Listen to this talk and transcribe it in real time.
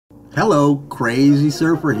Hello, Crazy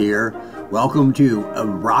Surfer here. Welcome to a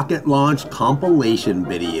rocket launch compilation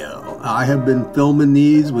video. I have been filming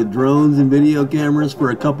these with drones and video cameras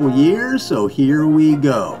for a couple years, so here we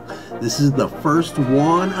go. This is the first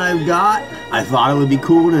one I've got. I thought it would be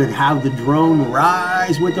cool to have the drone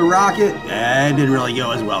rise with the rocket. It didn't really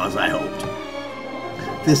go as well as I hoped.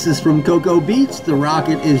 This is from Cocoa Beach. The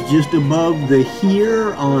rocket is just above the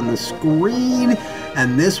here on the screen.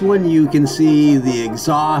 And this one you can see the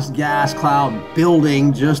exhaust gas cloud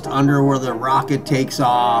building just under where the rocket takes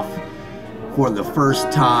off for the first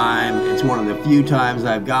time. It's one of the few times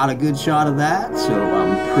I've got a good shot of that, so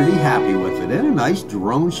I'm pretty happy with it. And a nice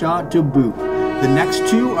drone shot to boot. The next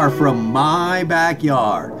two are from my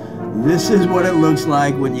backyard. This is what it looks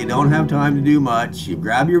like when you don't have time to do much. You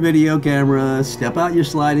grab your video camera, step out your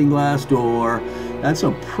sliding glass door. That's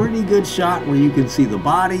a pretty good shot where you can see the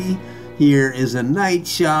body. Here is a night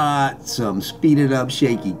shot, some speeded up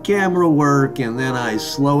shaky camera work, and then I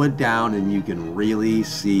slow it down and you can really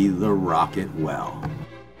see the rocket well.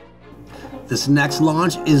 This next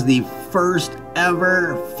launch is the first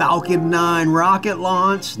ever Falcon 9 rocket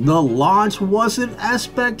launch. The launch wasn't as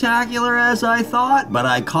spectacular as I thought, but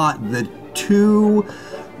I caught the two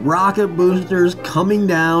rocket boosters coming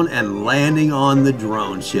down and landing on the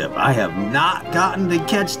drone ship. I have not gotten to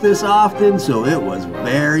catch this often, so it was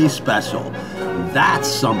very special. That's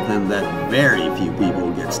something that very few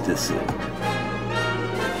people gets to see.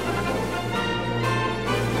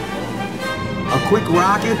 A quick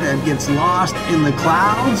rocket that gets lost in the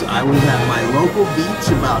clouds. I was at my local beach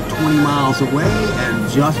about 20 miles away, and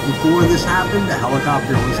just before this happened, a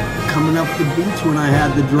helicopter was coming up the beach when I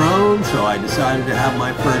had the drone, so I decided to have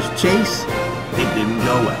my first chase. It didn't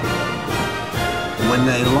go well. When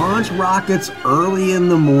they launch rockets early in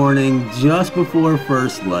the morning, just before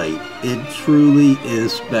first light, it truly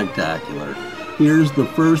is spectacular. Here's the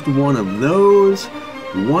first one of those.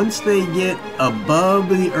 Once they get above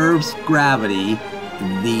the Earth's gravity,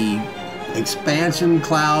 the expansion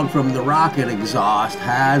cloud from the rocket exhaust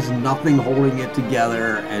has nothing holding it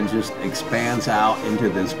together and just expands out into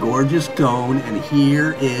this gorgeous cone, and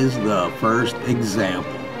here is the first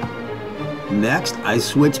example. Next, I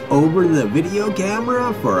switch over the video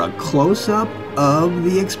camera for a close-up of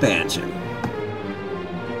the expansion.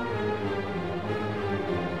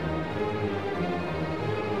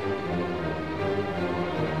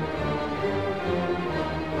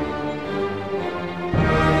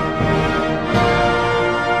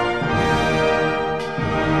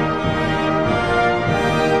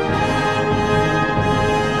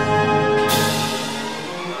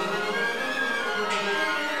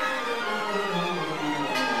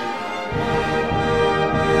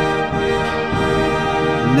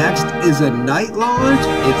 Next is a night launch.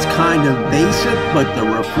 It's kind of basic, but the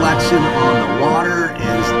reflection on the water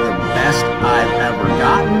is the best I've ever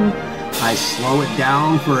gotten. I slow it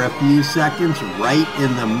down for a few seconds right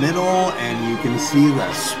in the middle, and you can see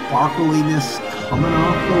the sparkliness coming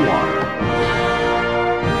off the water.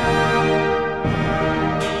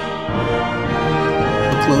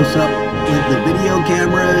 Close up with the video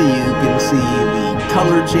camera, you can see the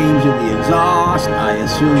color change in the exhaust. I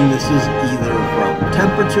assume this is either from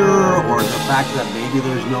temperature or the fact that maybe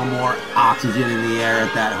there's no more oxygen in the air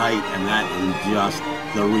at that height, and that is just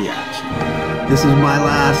the reaction. This is my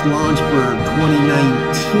last launch for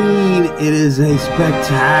 2019. It is a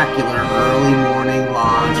spectacular early morning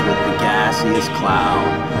launch with the gaseous cloud.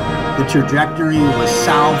 The trajectory was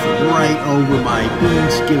south right over my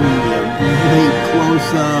beach, giving me a great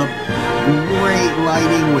close-up, great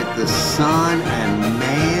lighting with the sun, and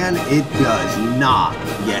man, it does not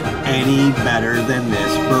get any better than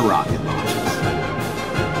this for rocket launches.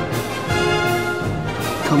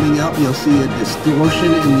 Coming up, you'll see a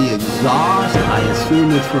distortion in the exhaust. I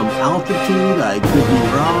assume it's from altitude. I could be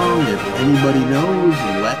wrong. If anybody knows,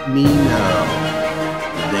 let me know.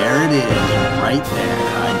 There it is, right there.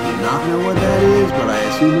 I do not know what that is, but I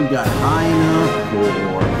assume it got high enough for it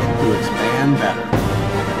to expand better.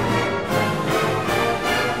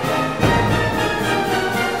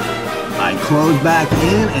 I close back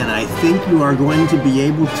in, and I think you are going to be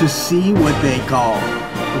able to see what they call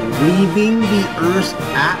leaving the Earth's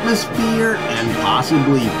atmosphere and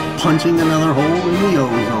possibly punching another hole in the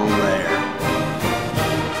ozone layer.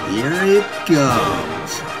 Here it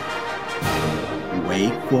comes.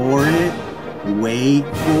 Wait for it. Wait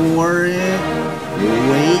for it.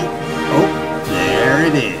 Wait. Oh, there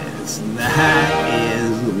it is. That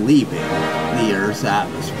is leaving the Earth's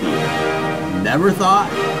atmosphere. Never thought,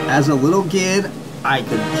 as a little kid, I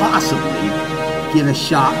could possibly get a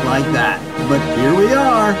shot like that. But here we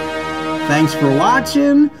are. Thanks for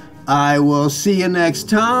watching. I will see you next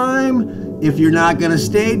time. If you're not going to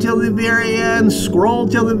stay till the very end, scroll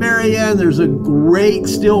till the very end. There's a great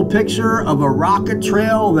still picture of a rocket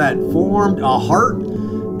trail that formed a heart,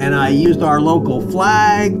 and I used our local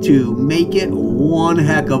flag to make it one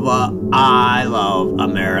heck of a I Love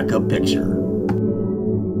America picture.